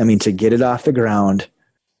dash. I mean, to get it off the ground,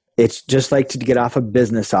 it's just like to get off a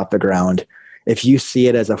business off the ground. If you see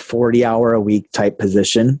it as a 40-hour-a-week type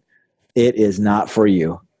position, it is not for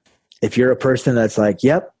you. If you're a person that's like,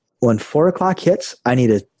 yep, when 4 o'clock hits, I need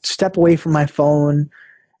to step away from my phone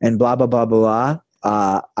and blah, blah, blah, blah,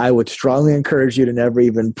 blah, I would strongly encourage you to never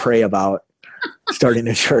even pray about starting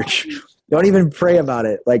a church. Don't even pray about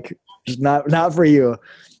it. Like, just not for you.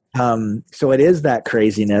 So it is that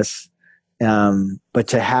craziness. But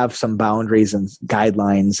to have some boundaries and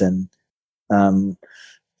guidelines and,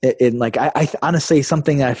 I honestly,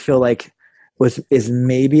 something I feel like is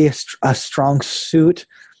maybe a strong suit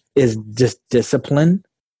is just discipline.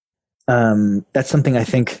 That's something I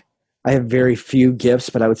think I have very few gifts,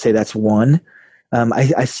 but I would say that's one.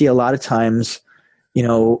 I see a lot of times,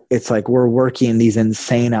 it's like we're working these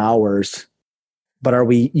insane hours, but are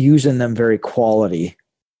we using them very quality?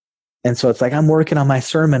 And so it's like, I'm working on my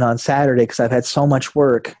sermon on Saturday because I've had so much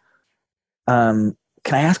work. Can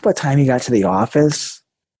I ask what time you got to the office?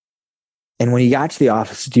 And when you got to the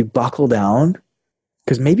office, did you buckle down?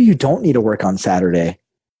 Because maybe you don't need to work on Saturday.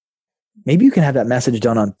 Maybe you can have that message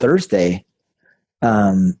done on Thursday.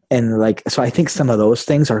 So I think some of those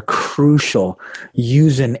things are crucial.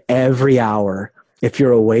 Using every hour. If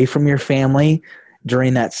you're away from your family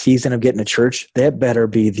during that season of getting to church, that better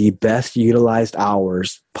be the best utilized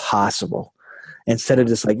hours possible. Instead of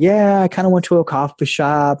just like, I kind of went to a coffee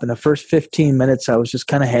shop and the first 15 minutes I was just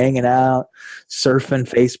kind of hanging out, surfing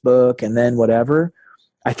Facebook and then whatever.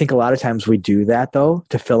 I think a lot of times we do that though,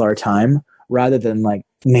 to fill our time rather than like,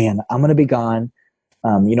 man, I'm going to be gone.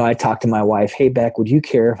 I talked to my wife, hey, Beck, would you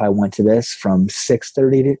care if I went to this from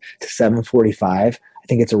 6:30 to 7:45? I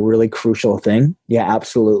think it's a really crucial thing. Yeah,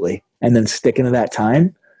 absolutely. And then sticking to that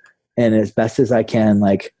time and as best as I can,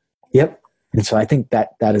 like, yep. And so I think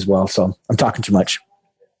that as well. So I'm talking too much.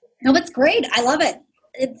 No, it's great. I love it.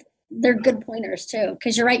 They're good pointers too.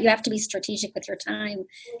 Because you're right. You have to be strategic with your time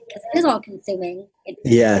because it is all consuming.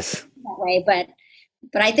 Yes. That way. But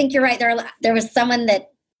I think you're right. There was someone that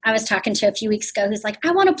I was talking to a few weeks ago who's like,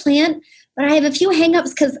 I want to plant, but I have a few hangups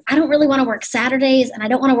because I don't really want to work Saturdays and I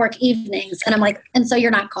don't want to work evenings. And I'm like, and so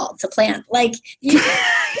you're not called to plant. Like,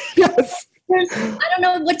 yes. I don't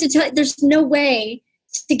know what to tell you. There's no way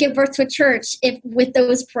to give birth to a church with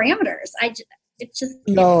those parameters.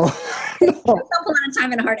 No. It's a lot of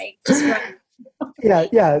time and heartache. Just run.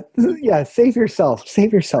 Yeah. Save yourself. Do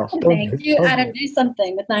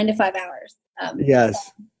something with 9 to 5 hours.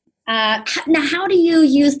 Yes. Now, how do you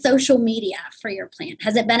use social media for your plant?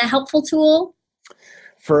 Has it been a helpful tool?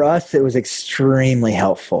 For us, it was extremely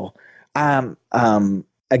helpful.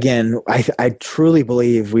 Again, I truly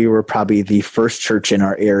believe we were probably the first church in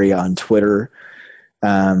our area on Twitter.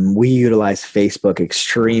 We utilize Facebook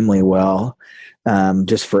extremely well,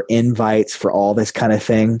 just for invites, for all this kind of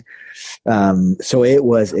thing. So it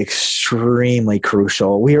was extremely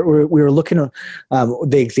crucial. We were looking at,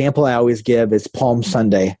 the example I always give is Palm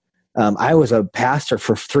Sunday. I was a pastor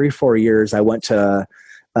for 3-4 years. I went to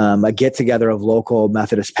a get together of local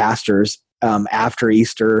Methodist pastors after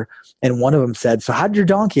Easter. And one of them said, so how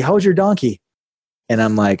was your donkey? And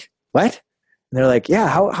I'm like, what? And they're like, yeah,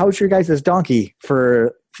 how's your guys' donkey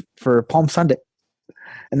for Palm Sunday?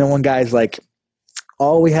 And then one guy's like,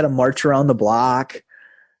 we had him march around the block.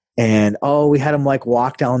 And, we had him like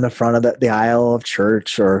walk down the front of the aisle of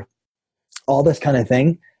church or all this kind of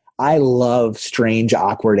thing. I love strange,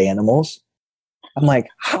 awkward animals. I'm like,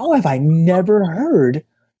 how have I never heard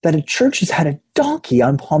that a church has had a donkey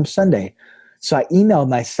on Palm Sunday? So I emailed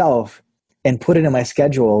myself and put it in my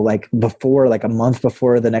schedule like a month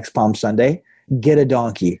before the next Palm Sunday, get a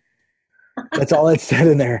donkey. That's all it said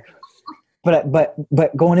in there.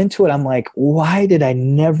 But going into it, I'm like, why did I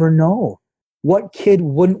never know? What kid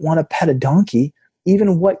wouldn't want to pet a donkey?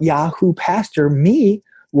 Even what Yahoo pastor, me,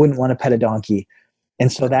 wouldn't want to pet a donkey.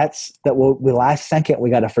 And so the last second, we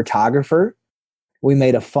got a photographer We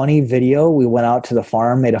made a funny video. We went out to the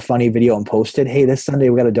farm, made a funny video and posted, hey, this Sunday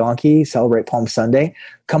we got a donkey, celebrate Palm Sunday.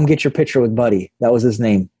 Come get your picture with Buddy. That was his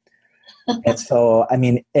name. And so, I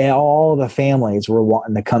mean, all the families were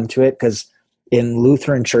wanting to come to it because in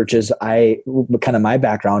Lutheran churches, kind of my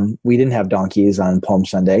background, we didn't have donkeys on Palm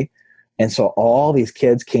Sunday. And so all these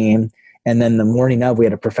kids came. And then the morning of, we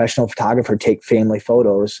had a professional photographer take family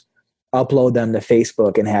photos, upload them to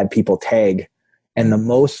Facebook, and had people tag. And the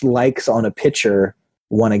most likes on a picture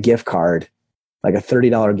won a gift card, like a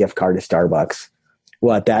 $30 gift card to Starbucks.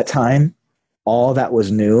 Well, at that time, all that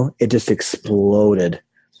was new. It just exploded.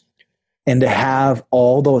 And to have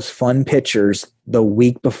all those fun pictures the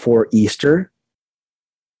week before Easter,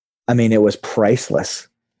 I mean, it was priceless.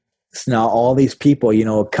 So now all these people,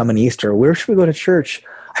 coming Easter, where should we go to church?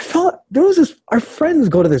 I thought there was our friends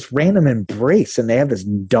go to this random Embrace and they have this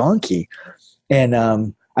donkey. And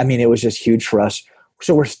I mean, it was just huge for us.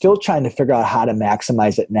 So we're still trying to figure out how to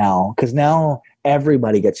maximize it now, because now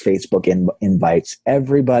everybody gets Facebook invites,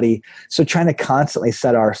 everybody. So trying to constantly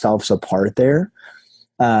set ourselves apart there.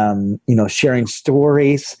 Sharing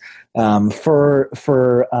stories for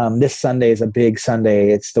this Sunday is a big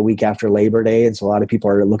Sunday. It's the week after Labor Day. And so a lot of people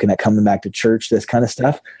are looking at coming back to church, this kind of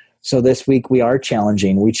stuff. So this week we are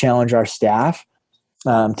challenging. We challenge our staff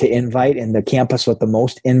to invite, and the campus with the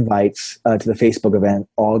most invites to the Facebook event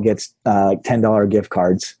all gets $10 gift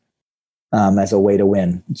cards as a way to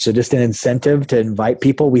win. So just an incentive to invite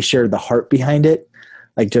people. We shared the heart behind it.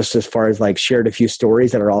 Like just as far as like shared a few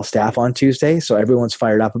stories that are all staff on Tuesday. So everyone's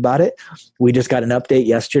fired up about it. We just got an update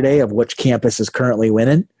yesterday of which campus is currently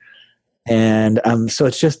winning. And so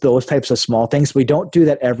it's just those types of small things. We don't do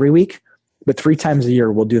that every week, but 3 times a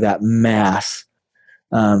year we'll do that mass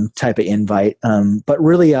type of invite. But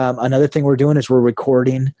really another thing we're doing is we're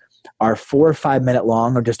recording our 4 or 5 minute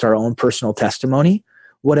long or just our own personal testimony,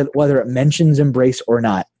 whether it mentions Embrace or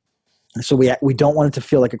not. So we don't want it to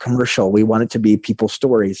feel like a commercial. We want it to be people's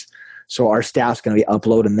stories. So our staff's going to be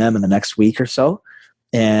uploading them in the next week or so.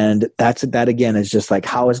 And that again is just like,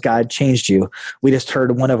 how has God changed you? We just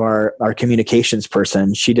heard one of our communications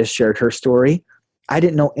person. She just shared her story. I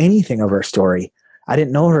didn't know anything of her story. I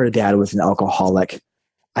didn't know her dad was an alcoholic.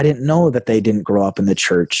 I didn't know that they didn't grow up in the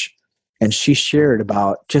church. And she shared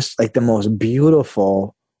about just like the most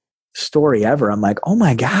beautiful story ever. I'm like, oh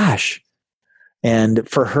my gosh. And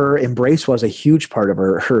for her, Embrace was a huge part of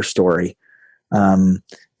her story. And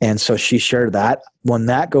so she shared that. When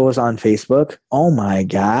that goes on Facebook, oh my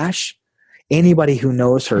gosh, anybody who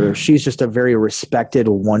knows her, she's just a very respected,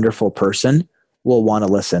 wonderful person, will want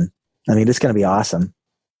to listen. I mean, it's going to be awesome.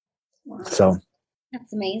 Wow. So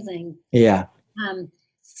that's amazing. Yeah.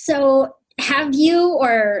 So have you,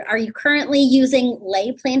 or are you currently using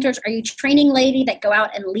lay planters? Are you training ladies that go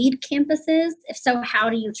out and lead campuses? If so, how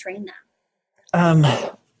do you train them?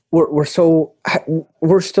 We're still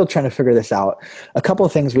trying to figure this out. A couple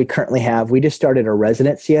of things we currently have. We just started a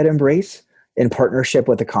residency at Embrace in partnership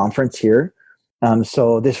with a conference here.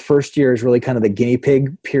 So this first year is really kind of the guinea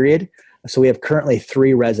pig period. So we have currently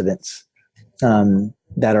 3 residents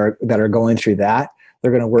that are going through that.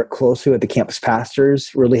 They're going to work closely with the campus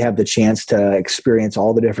pastors, really have the chance to experience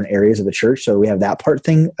all the different areas of the church. So we have that part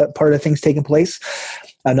of things taking place.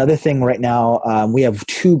 Another thing right now, we have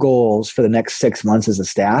 2 goals for the next 6 months as a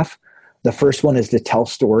staff. The first one is to tell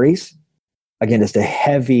stories. Again, just a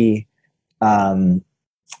heavy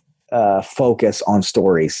focus on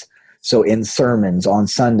stories. So in sermons, on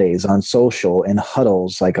Sundays, on social, in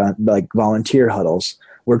huddles, like volunteer huddles,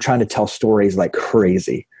 we're trying to tell stories like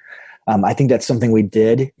crazy. I think that's something we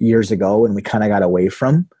did years ago and we kind of got away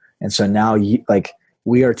from. And so now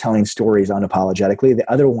we are telling stories unapologetically.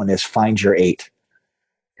 The other one is find your 8.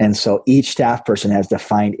 And so each staff person has to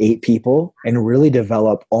find 8 people and really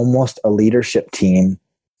develop almost a leadership team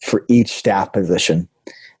for each staff position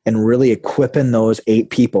and really equipping those 8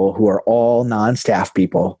 people who are all non-staff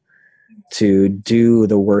people to do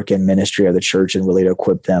the work and ministry of the church and really to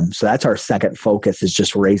equip them. So that's our second focus, is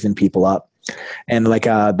just raising people up. And like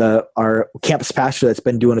our campus pastor that's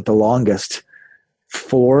been doing it the longest,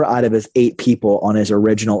 4 out of his 8 people on his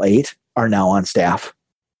original 8 are now on staff.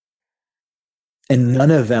 And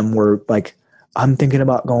none of them were like, I'm thinking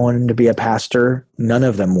about going to be a pastor. None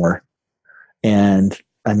of them were. And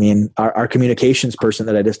I mean, our communications person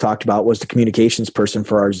that I just talked about was the communications person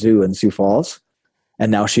for our zoo in Sioux Falls.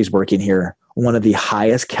 And now she's working here. One of the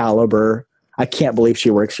highest caliber. I can't believe she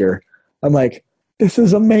works here. I'm like, this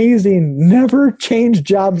is amazing. Never change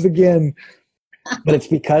jobs again. But it's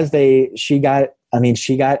because she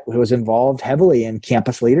was involved heavily in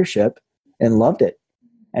campus leadership and loved it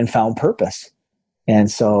and found purpose.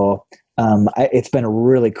 And so it's been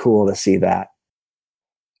really cool to see that.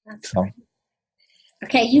 That's great.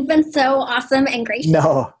 Okay, you've been so awesome and gracious.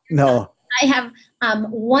 No. I have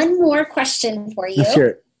one more question for you.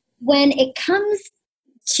 Sure. When it comes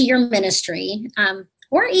to your ministry,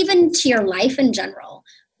 or even to your life in general,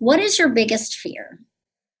 what is your biggest fear?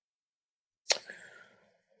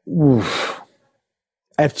 Oof.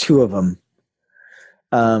 I have two of them.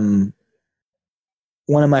 One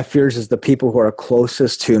of my fears is the people who are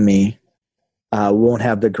closest to me won't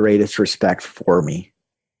have the greatest respect for me.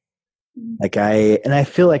 Like I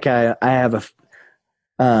feel like I have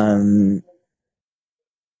I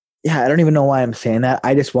don't even know why I'm saying that.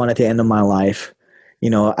 I just want at the end of my life,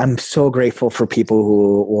 I'm so grateful for people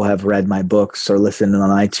who will have read my books or listened on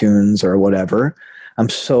iTunes or whatever. I'm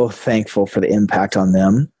so thankful for the impact on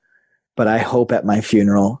them. But I hope at my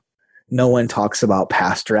funeral, no one talks about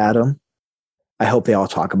Pastor Adam. I hope they all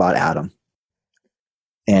talk about Adam.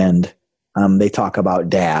 And they talk about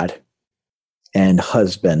dad and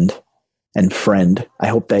husband and friend. I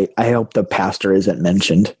hope the pastor isn't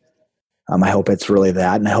mentioned. I hope it's really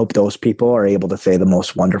that. And I hope those people are able to say the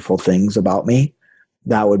most wonderful things about me.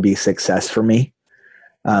 That would be success for me.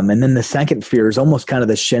 And then the second fear is almost kind of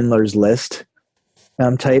the Schindler's List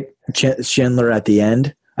type. Schindler at the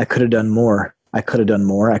end. I could have done more. I could have done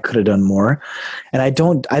more. I could have done more. And I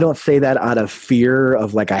don't say that out of fear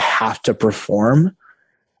of like, I have to perform.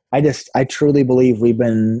 I truly believe we've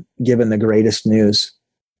been given the greatest news.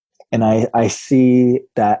 And I see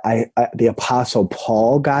that the Apostle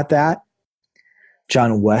Paul got that.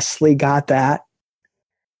 John Wesley got that.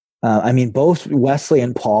 Both Wesley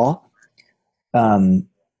and Paul,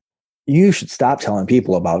 you should stop telling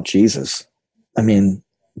people about Jesus.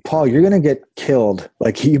 Paul, you're going to get killed.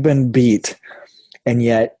 Like, you've been beat. And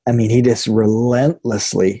yet, he just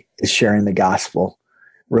relentlessly is sharing the gospel.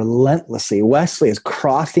 Relentlessly. Wesley is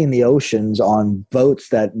crossing the oceans on boats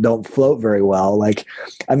that don't float very well. I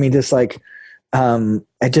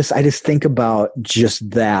just think about just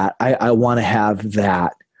that. I want to have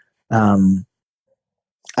that.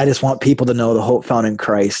 I just want people to know the hope found in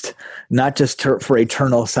Christ, not just for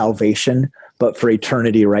eternal salvation, but for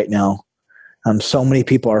eternity right now. So many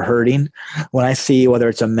people are hurting. When I see whether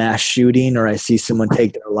it's a mass shooting or I see someone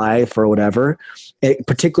take their life or whatever,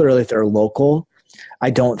 particularly if they're local,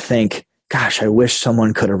 I don't think, gosh, I wish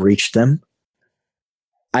someone could have reached them.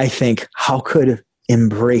 I think, how could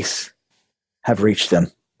Embrace have reached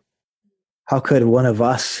them? How could one of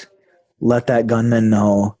us let that gunman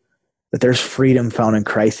know that there's freedom found in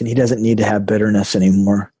Christ and he doesn't need to have bitterness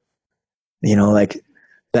anymore?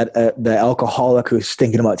 That the alcoholic who's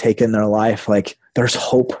thinking about taking their life, there's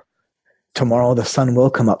hope. Tomorrow the sun will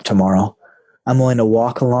come up tomorrow. I'm willing to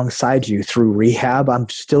walk alongside you through rehab. I'm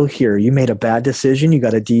still here. You made a bad decision. You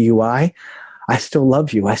got a DUI. I still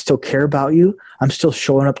love you. I still care about you. I'm still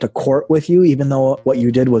showing up to court with you, even though what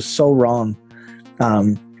you did was so wrong.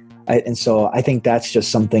 And so I think that's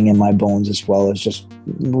just something in my bones as well, as just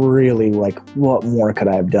really what more could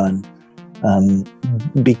I have done?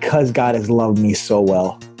 Because God has loved me so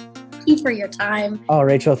well. Thank you for your time. Oh,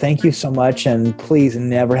 Rachel, thank you so much. And please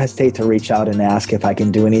never hesitate to reach out and ask if I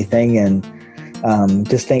can do anything. And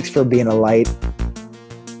just thanks for being a light.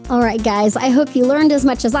 All right, guys, I hope you learned as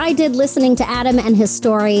much as I did listening to Adam and his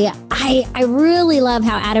story. I really love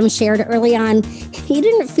how Adam shared early on. He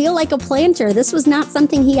didn't feel like a planter. This was not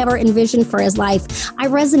something he ever envisioned for his life. I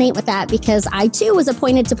resonate with that because I, too, was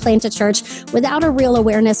appointed to plant a church without a real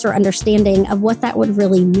awareness or understanding of what that would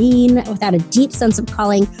really mean, without a deep sense of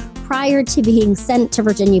calling prior to being sent to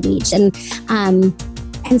Virginia Beach. And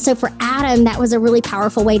so for Adam, that was a really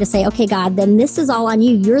powerful way to say, okay, God, then this is all on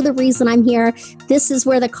you. You're the reason I'm here. This is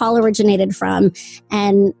where the call originated from.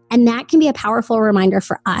 And that can be a powerful reminder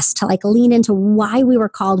for us to lean into why we were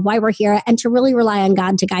called, why we're here, and to really rely on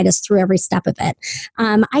God to guide us through every step of it.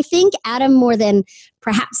 I think Adam, more than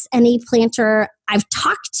perhaps any planter I've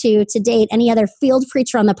talked to date, any other field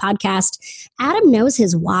preacher on the podcast, Adam knows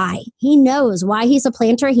his why. He knows why he's a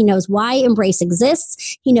planter. He knows why Embrace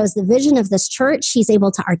exists. He knows the vision of this church. He's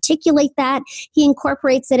able to articulate that. He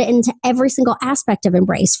incorporates it into every single aspect of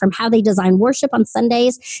Embrace, from how they design worship on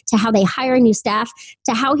Sundays to how they hire new staff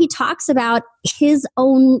to how he talks about his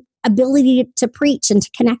own ability to preach and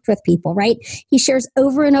to connect with people, right? He shares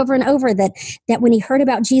over and over and over that when he heard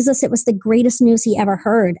about Jesus, it was the greatest news he ever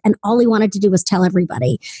heard. And all he wanted to do was tell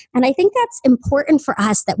everybody. And I think that's important for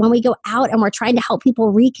us, that when we go out and we're trying to help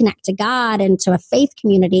people reconnect to God and to a faith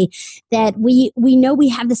community, that we know we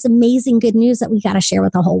have this amazing good news that we got to share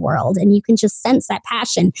with the whole world. And you can just sense that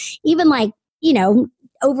passion, even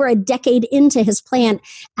over a decade into his plant,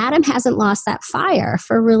 Adam hasn't lost that fire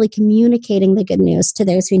for really communicating the good news to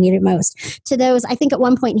those who need it most. To those, I think at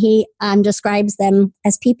one point he describes them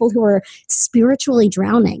as people who are spiritually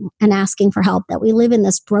drowning and asking for help, that we live in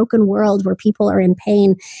this broken world where people are in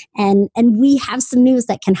pain, and we have some news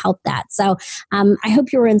that can help that. So I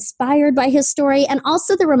hope you were inspired by his story, and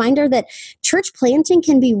also the reminder that church planting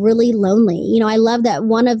can be really lonely. You know, I love that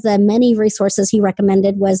one of the many resources he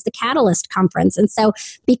recommended was the Catalyst Conference. And so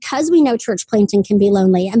because we know church planting can be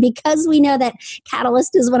lonely, and because we know that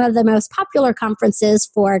Catalyst is one of the most popular conferences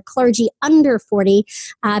for clergy under 40,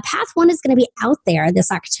 Path One is going to be out there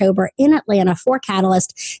this October in Atlanta for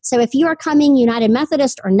Catalyst. So if you are coming, United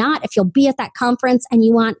Methodist or not, if you'll be at that conference and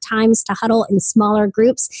you want times to huddle in smaller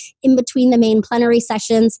groups in between the main plenary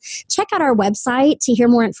sessions, check out our website to hear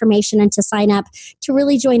more information and to sign up to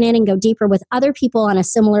really join in and go deeper with other people on a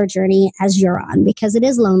similar journey as you're on, because it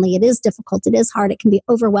is lonely, it is difficult, it is hard, it can be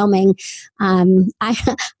overwhelming.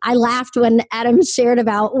 I laughed when Adam shared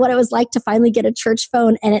about what it was like to finally get a church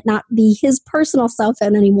phone and it not be his personal cell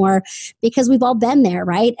phone anymore, because we've all been there,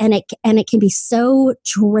 right? And it can be so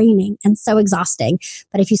draining and so exhausting.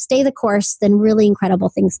 But if you stay the course, then really incredible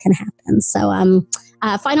things can happen. So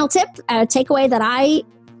final tip, takeaway that I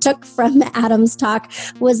took from Adam's talk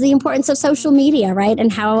was the importance of social media, right?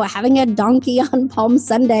 And how having a donkey on Palm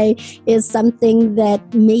Sunday is something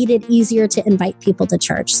that made it easier to invite people to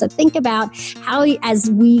church. So think about how, as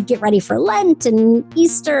we get ready for Lent and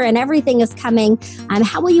Easter and everything is coming,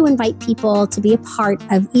 how will you invite people to be a part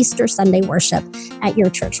of Easter Sunday worship at your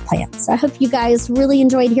church plant? So I hope you guys really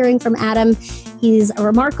enjoyed hearing from Adam. He's a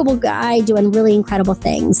remarkable guy doing really incredible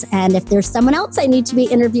things. And if there's someone else I need to be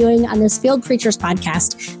interviewing on this Field Preachers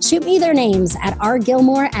podcast, shoot me their names at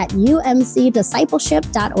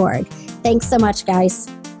rgilmore@umcdiscipleship.org. Thanks so much, guys.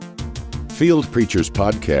 Field Preachers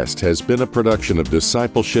Podcast has been a production of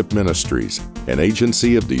Discipleship Ministries, an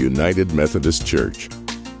agency of the United Methodist Church.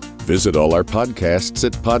 Visit all our podcasts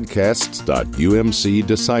at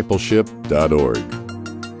podcasts.umcdiscipleship.org.